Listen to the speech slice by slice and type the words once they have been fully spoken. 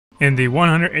In the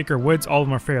 100 acre woods, all of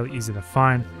them are fairly easy to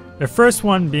find. The first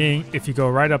one being, if you go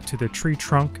right up to the tree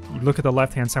trunk, you look at the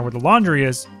left hand side where the laundry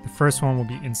is, the first one will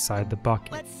be inside the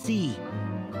bucket. Let's see.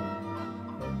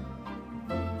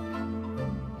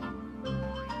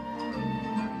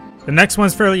 The next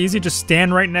one's fairly easy, just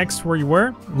stand right next to where you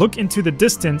were, look into the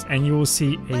distance, and you will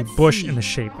see a bush in the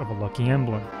shape of a lucky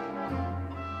emblem.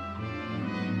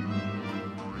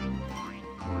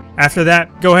 After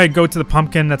that, go ahead, go to the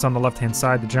pumpkin that's on the left hand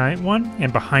side, the giant one,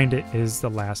 and behind it is the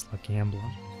last lucky emblem.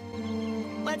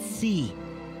 Let's see.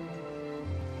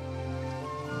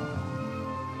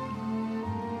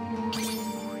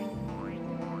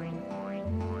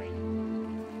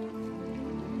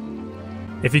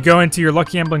 If you go into your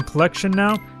Lucky Emblem collection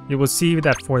now, you will see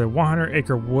that for the 100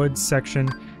 acre woods section,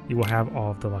 you will have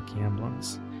all of the Lucky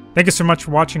Emblems. Thank you so much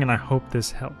for watching, and I hope this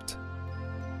helped.